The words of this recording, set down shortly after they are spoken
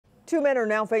Two men are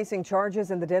now facing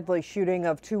charges in the deadly shooting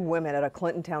of two women at a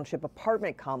Clinton Township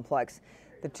apartment complex.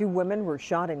 The two women were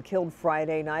shot and killed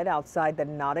Friday night outside the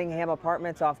Nottingham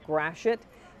Apartments off Gratiot.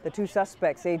 The two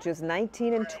suspects, ages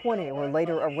 19 and 20, were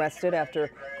later arrested after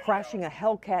crashing a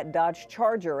Hellcat Dodge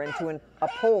Charger into a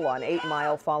pole on 8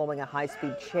 Mile following a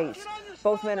high-speed chase.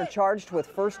 Both men are charged with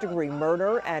first-degree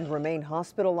murder and remain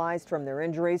hospitalized from their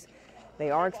injuries.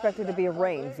 They are expected to be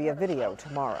arraigned via video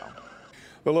tomorrow.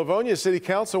 The Livonia City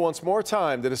Council wants more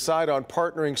time to decide on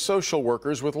partnering social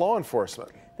workers with law enforcement.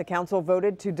 The council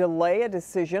voted to delay a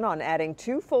decision on adding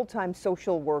 2 full-time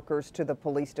social workers to the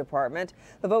police department.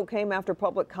 The vote came after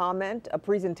public comment, a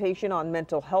presentation on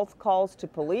mental health calls to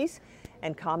police,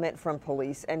 and comment from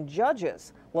police and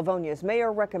judges. Livonia's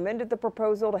mayor recommended the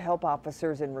proposal to help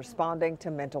officers in responding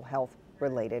to mental health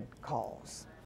related calls.